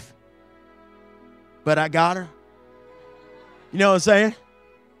wife, but I got her. You know what I'm saying?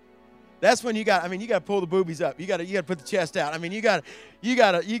 That's when you got to pull the boobies up. You got to put the chest out. You got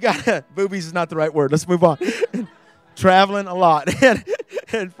to, boobies is not the right word. Let's move on. Traveling a lot.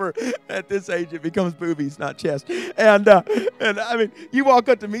 And for at this age, it becomes boobies, not chest. And you walk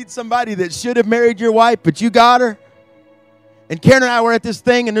up to meet somebody that should have married your wife, but you got her. And Karen and I were at this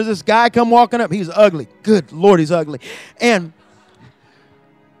thing, and there's this guy come walking up. He's ugly. Good Lord, he's ugly.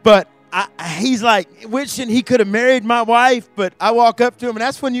 But he's like wishing he could have married my wife, but I walk up to him, and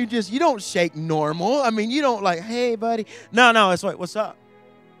that's when you don't shake normal. I mean, you don't like, hey, buddy. No, it's like, what's up?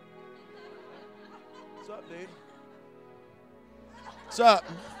 What's up, dude? What's up?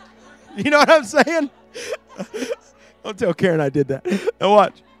 You know what I'm saying? Don't tell Karen I did that. Now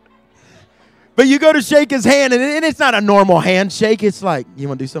watch. But you go to shake his hand, and it's not a normal handshake. It's like, you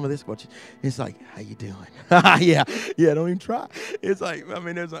want to do some of this? Watch. It's like, how you doing? yeah, don't even try. It's like, I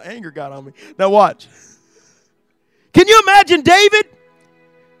mean, there's an anger got on me. Now watch. Can you imagine David?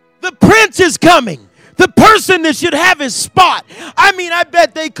 The prince is coming. The person that should have his spot. I mean, I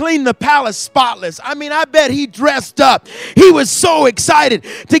bet they cleaned the palace spotless. I mean, I bet he dressed up. He was so excited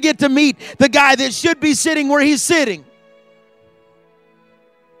to get to meet the guy that should be sitting where he's sitting.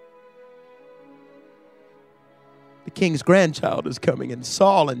 The king's grandchild is coming, and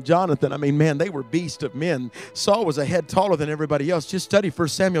Saul and Jonathan, I mean, man, they were beasts of men. Saul was a head taller than everybody else. Just study 1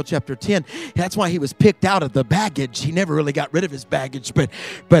 Samuel chapter 10. That's why he was picked out of the baggage. He never really got rid of his baggage,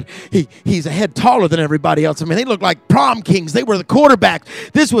 but he's a head taller than everybody else. I mean, they looked like prom kings. They were the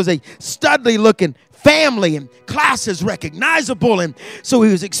quarterbacks. This was a studly-looking family, and class is recognizable, and so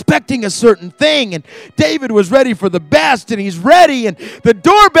he was expecting a certain thing, and David was ready for the best, and he's ready, and the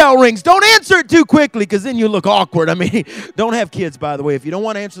doorbell rings. Don't answer it too quickly, because then you look awkward. I mean, don't have kids, by the way, if you don't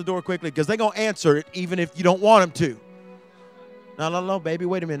want to answer the door quickly, because they're going to answer it even if you don't want them to. No, baby,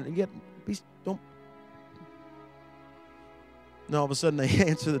 wait a minute. Don't. And all of a sudden they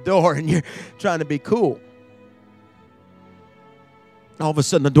answer the door, and you're trying to be cool. All of a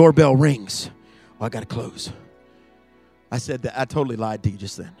sudden the doorbell rings. I got to close. I said that. I totally lied to you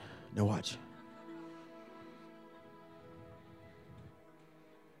just then. Now watch.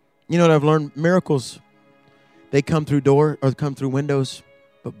 You know what I've learned? Miracles, they come through doors or come through windows,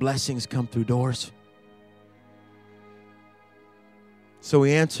 but blessings come through doors. So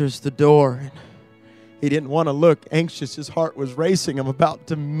he answers the door, and he didn't want to look anxious. His heart was racing. I'm about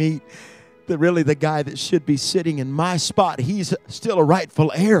to meet the guy that should be sitting in my spot. He's still a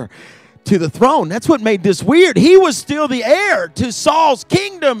rightful heir to the throne. That's what made this weird. He was still the heir to Saul's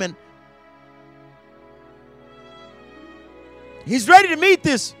kingdom, and he's ready to meet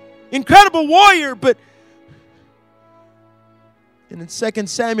this incredible warrior. But in 2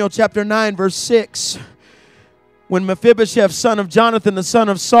 Samuel chapter 9, verse 6, when Mephibosheth, son of Jonathan, the son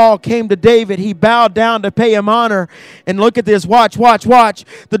of Saul, came to David, he bowed down to pay him honor. And look at this. Watch.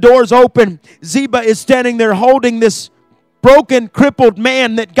 The door's open. Ziba is standing there holding this broken, crippled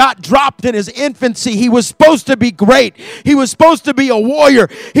man that got dropped in his infancy. He was supposed to be great. He was supposed to be a warrior.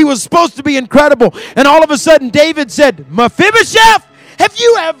 He was supposed to be incredible. And all of a sudden, David said, Mephibosheth, have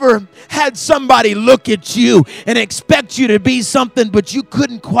you ever had somebody look at you and expect you to be something, but you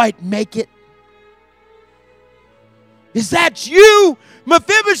couldn't quite make it? Is that you,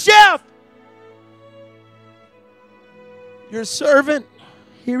 Mephibosheth? Your servant,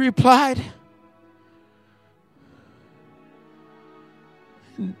 he replied.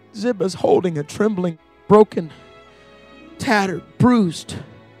 Ziba's holding a trembling, broken, tattered, bruised,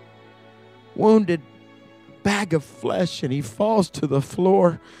 wounded bag of flesh, and he falls to the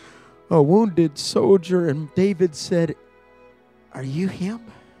floor, a wounded soldier. And David said, "Are you him?"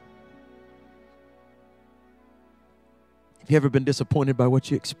 Have you ever been disappointed by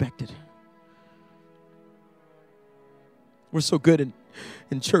what you expected? We're so good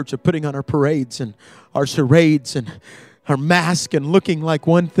in church of putting on our parades and our charades and our mask and looking like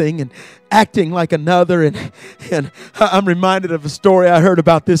one thing and acting like another. And I'm reminded of a story I heard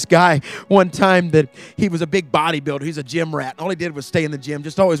about this guy one time, that he was a big bodybuilder. He's a gym rat. All he did was stay in the gym,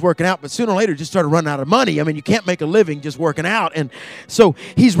 just always working out. But sooner or later, just started running out of money. I mean, you can't make a living just working out. And so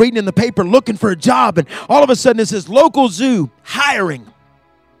he's reading in the paper looking for a job. And all of a sudden, it says local zoo hiring.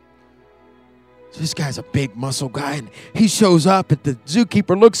 So this guy's a big muscle guy. And he shows up, and the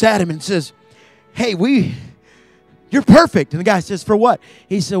zookeeper looks at him and says, "Hey, you're perfect." And the guy says, "For what?"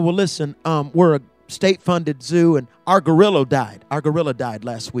 He said, "Well, listen, we're a state-funded zoo, and our gorilla died. Our gorilla died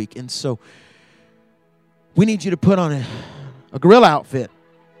last week, and so we need you to put on a gorilla outfit.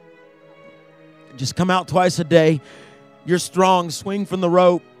 Just come out twice a day. You're strong. Swing from the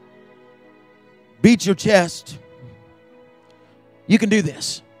rope. Beat your chest. You can do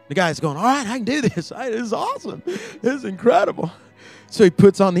this." The guy's going, "All right, I can do this. This is awesome. This is incredible." So he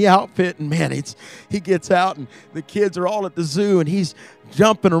puts on the outfit, and man, he gets out, and the kids are all at the zoo, and he's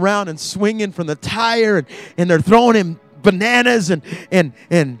jumping around and swinging from the tire, and they're throwing him bananas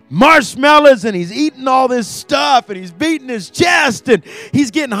and marshmallows, and he's eating all this stuff, and he's beating his chest, and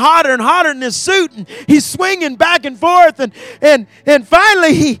he's getting hotter and hotter in his suit, and he's swinging back and forth, and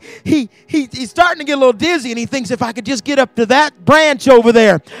finally he's starting to get a little dizzy, and he thinks, if I could just get up to that branch over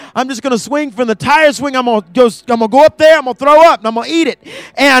there, I'm just going to swing from the tire swing. I'm going to go up there, I'm going to throw up, and I'm going to eat it.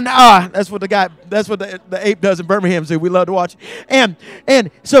 And that's what the ape does in Birmingham, so we love to watch it.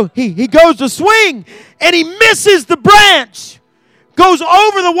 And so he goes to swing, and he misses the branch, goes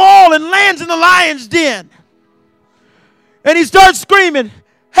over the wall, and lands in the lion's den. And he starts screaming,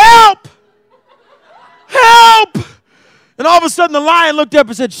 "Help! Help!" And all of a sudden the lion looked up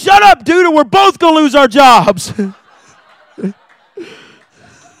and said, "Shut up, dude, or we're both going to lose our jobs."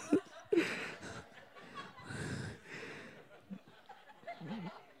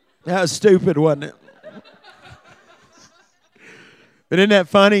 That was stupid, wasn't it? But isn't that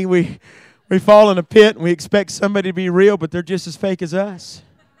funny? We fall in a pit and we expect somebody to be real, but they're just as fake as us.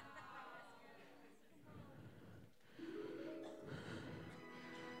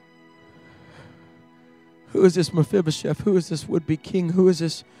 Who is this Mephibosheth? Who is this would-be king? Who is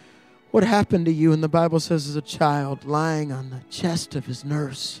this? What happened to you? And the Bible says, as a child, lying on the chest of his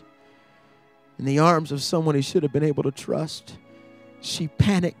nurse, in the arms of someone he should have been able to trust, she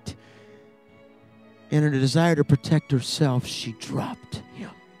panicked. In her desire to protect herself, she dropped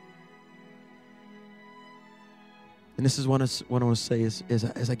him. And this is what I want to say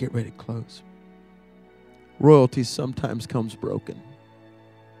as I get ready to close. Royalty sometimes comes broken.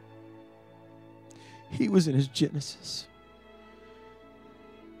 He was in his Genesis.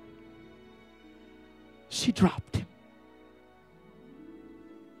 She dropped him.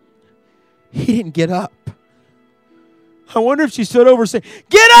 He didn't get up. I wonder if she stood over and said,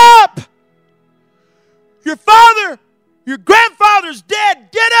 "Get up! Your father, your grandfather's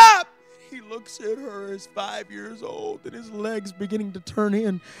dead. Get up!" He looks at her as 5 years old, and his legs beginning to turn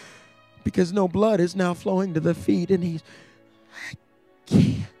in because no blood is now flowing to the feet. And he's, "I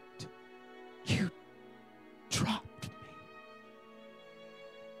can't. You dropped me."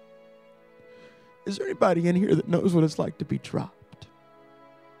 Is there anybody in here that knows what it's like to be dropped?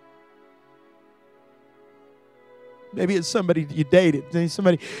 Maybe it's somebody you dated,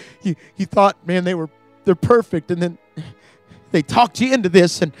 somebody you thought, man, they're perfect, and then they talked you into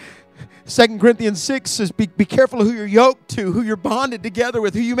this. And 2 Corinthians 6 says, be careful who you're yoked to, who you're bonded together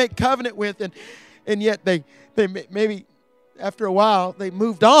with, who you make covenant with, and yet they maybe after a while they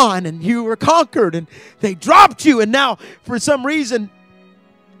moved on, and you were conquered, and they dropped you, and now for some reason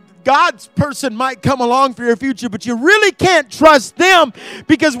God's person might come along for your future, but you really can't trust them,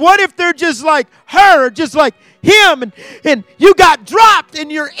 because what if they're just like her, just like him, and you got dropped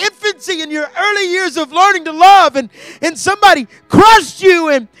in your infancy, in your early years of learning to love, and somebody crushed you,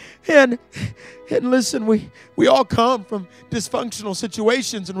 and listen, we all come from dysfunctional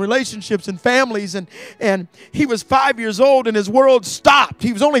situations and relationships and families, and he was 5 years old and his world stopped.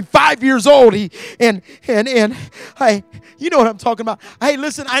 He was only 5 years old. You know what I'm talking about. Hey,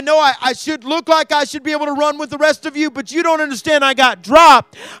 listen, I know I should look like I should be able to run with the rest of you, but you don't understand. I got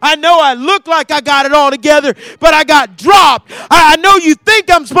dropped. I know I look like I got it all together, but I got dropped. I know you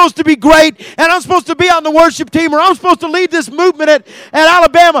think I'm supposed to be great, and I'm supposed to be on the worship team, or I'm supposed to lead this movement at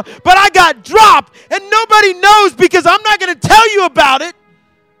Alabama, but I got dropped, and nobody knows because I'm not going to tell you about it.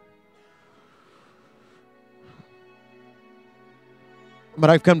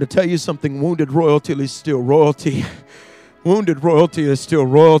 But I've come to tell you something. Wounded royalty is still royalty. Wounded royalty is still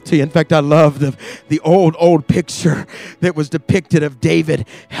royalty. In fact, I love the old picture that was depicted of David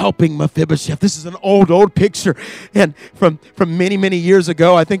helping Mephibosheth. This is an old picture, and from many years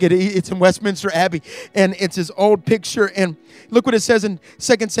ago. I think it's in Westminster Abbey, and it's this old picture. And look what it says in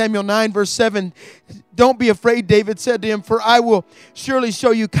 2 Samuel 9, verse 7. "Don't be afraid," David said to him, "for I will surely show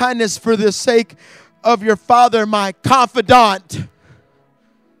you kindness for the sake of your father, my confidant.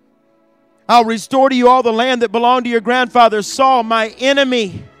 I'll restore to you all the land that belonged to your grandfather Saul, my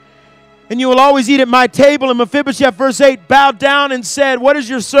enemy. And you will always eat at my table." And Mephibosheth, verse 8, bowed down and said, "What is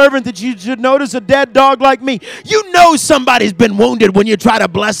your servant that you should notice a dead dog like me?" You know somebody's been wounded when you try to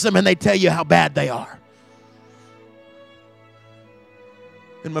bless them and they tell you how bad they are.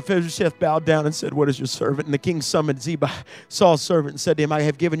 And Mephibosheth bowed down and said, "What is your servant?" And the king summoned Ziba, Saul's servant, and said to him, "I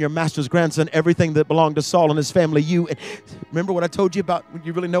have given your master's grandson everything that belonged to Saul and his family. You," and remember what I told you about,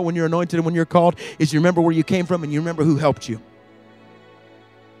 you really know when you're anointed and when you're called, is you remember where you came from and you remember who helped you.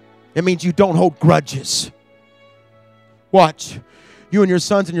 It means you don't hold grudges. Watch. You and your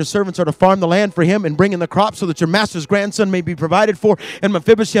sons and your servants are to farm the land for him and bring in the crops so that your master's grandson may be provided for. And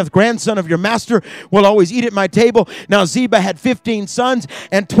Mephibosheth, grandson of your master, will always eat at my table. Now Ziba had 15 sons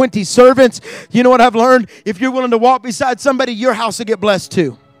and 20 servants. You know what I've learned? If you're willing to walk beside somebody, your house will get blessed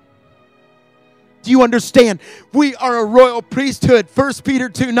too. Do you understand? We are a royal priesthood. 1 Peter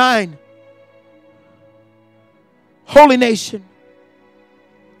 2:9. Holy nation.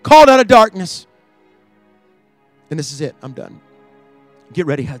 Called out of darkness. And this is it. I'm done. Get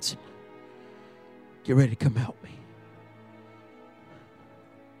ready, Hudson. Get ready to come help me.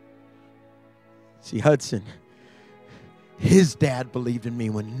 See, Hudson, his dad believed in me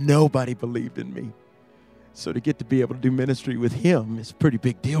when nobody believed in me. So to get to be able to do ministry with him is a pretty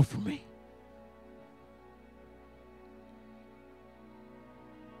big deal for me.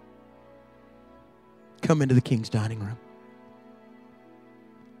 Come into the king's dining room.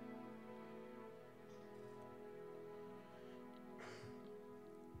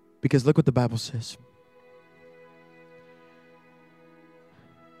 Because look what the Bible says.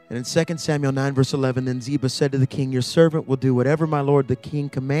 And in 2 Samuel 9, verse 11, then Ziba said to the king, your servant will do whatever my lord the king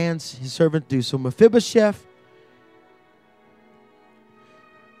commands his servant to do. So Mephibosheth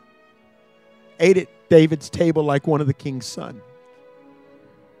ate at David's table like one of the king's sons.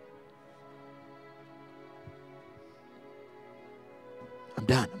 I'm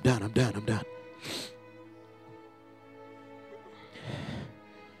done.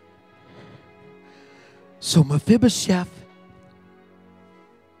 So Mephibosheth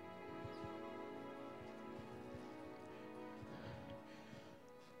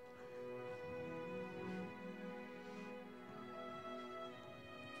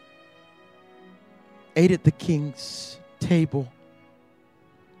ate at the king's table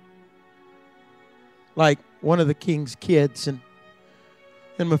like one of the king's kids. And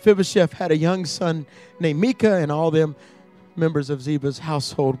Mephibosheth had a young son named Micah, and all them members of Ziba's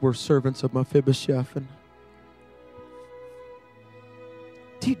household were servants of Mephibosheth. And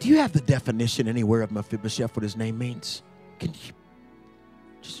do you have the definition anywhere of Mephibosheth, what his name means? Can you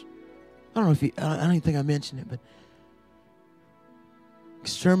just, I don't know if I don't even think I mentioned it, but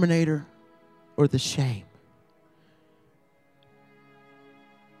exterminator or the shame.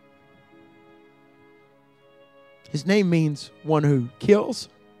 His name means one who kills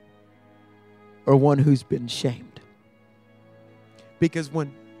or one who's been shamed. Because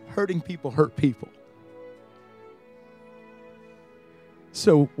when hurting people hurt people.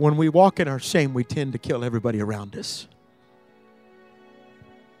 So when we walk in our shame, we tend to kill everybody around us.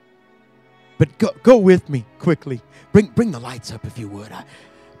 But go with me quickly. Bring the lights up if you would. I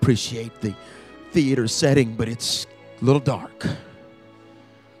appreciate the theater setting, but it's a little dark. A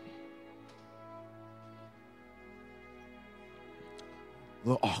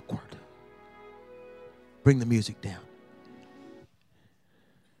little awkward. Bring the music down.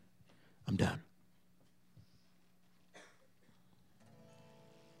 I'm done.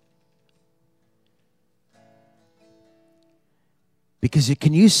 Because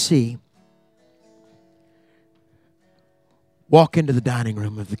can you see, walk into the dining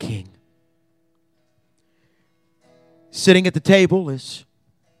room of the king. Sitting at the table is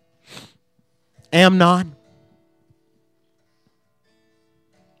Amnon,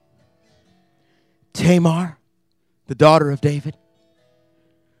 Tamar, the daughter of David.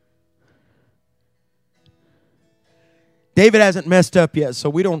 David hasn't messed up yet, so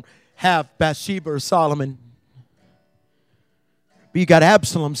we don't have Bathsheba or Solomon. But you got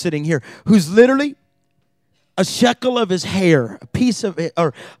Absalom sitting here, who's literally a shekel of his hair, a piece of it,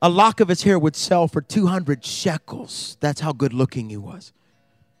 or a lock of his hair would sell for 200 shekels. That's how good looking he was.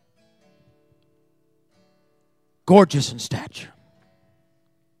 Gorgeous in stature.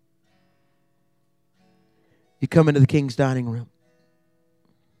 You come into the king's dining room.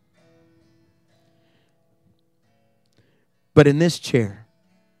 But in this chair,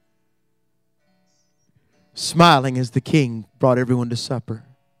 smiling as the king brought everyone to supper,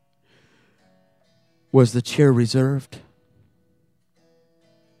 was the chair reserved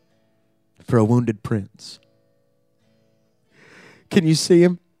for a wounded prince. Can you see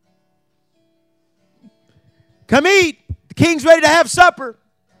him? Come eat. The king's ready to have supper.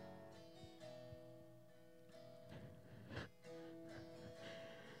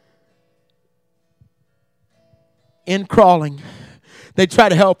 In crawling. They tried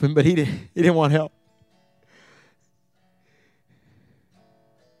to help him, but he didn't want help.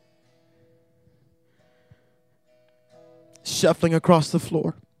 Shuffling across the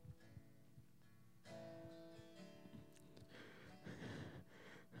floor.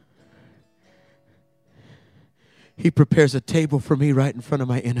 He prepares a table for me right in front of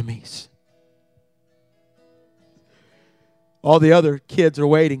my enemies. All the other kids are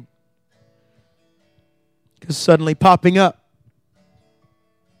waiting. Because suddenly popping up,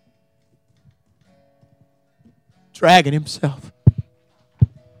 dragging himself.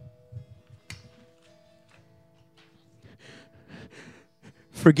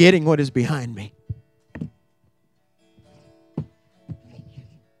 Forgetting what is behind me.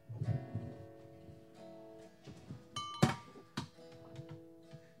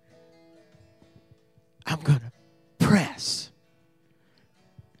 I'm going to press.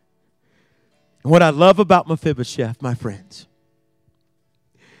 And what I love about Mephibosheth, my friends,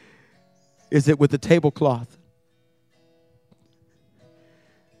 is that with the tablecloth,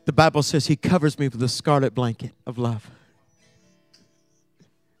 the Bible says he covers me with a scarlet blanket of love.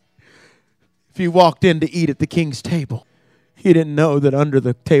 If you walked in to eat at the king's table, you didn't know that under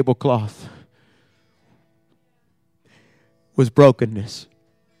the tablecloth was brokenness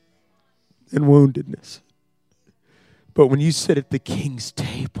and woundedness. But when you sit at the king's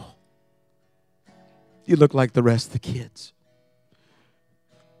table, you look like the rest of the kids.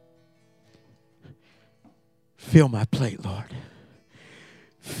 Fill my plate, Lord.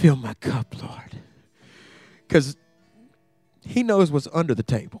 Fill my cup, Lord. Because he knows what's under the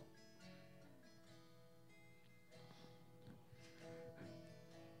table.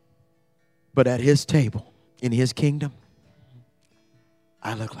 But at his table, in his kingdom,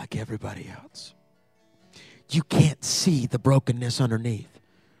 I look like everybody else. You can't see the brokenness underneath.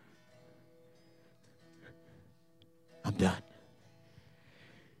 I'm done.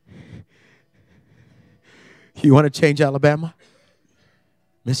 You want to change Alabama?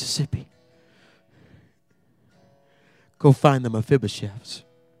 Mississippi? Go find the Mephibosheths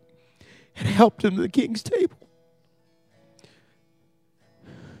and help them to the king's table.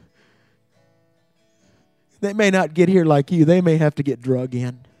 They may not get here like you. They may have to get drug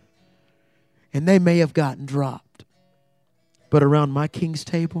in. And they may have gotten dropped. But around my king's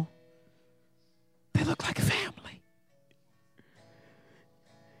table, they look like a family.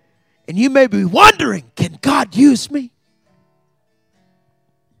 And you may be wondering, can God use me?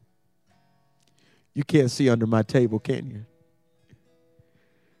 You can't see under my table, can you?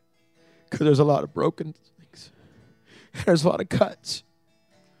 Because there's a lot of broken things. There's a lot of cuts.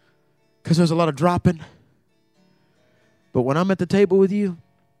 Because there's a lot of dropping. But when I'm at the table with you,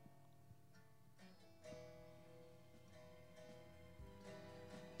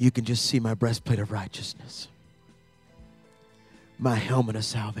 you can just see my breastplate of righteousness, my helmet of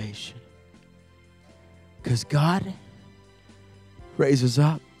salvation. Because God raises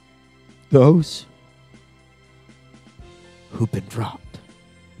up those who've been dropped.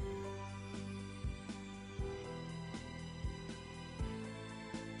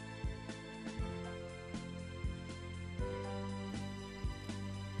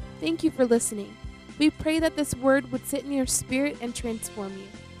 Thank you for listening. We pray that this word would sit in your spirit and transform you.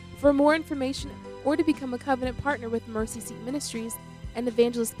 For more information or to become a covenant partner with Mercy Seat Ministries and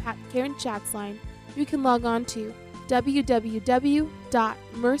Evangelist Pat Karen Schatzline, you can log on to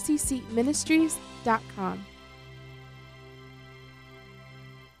www.mercyseatministries.com.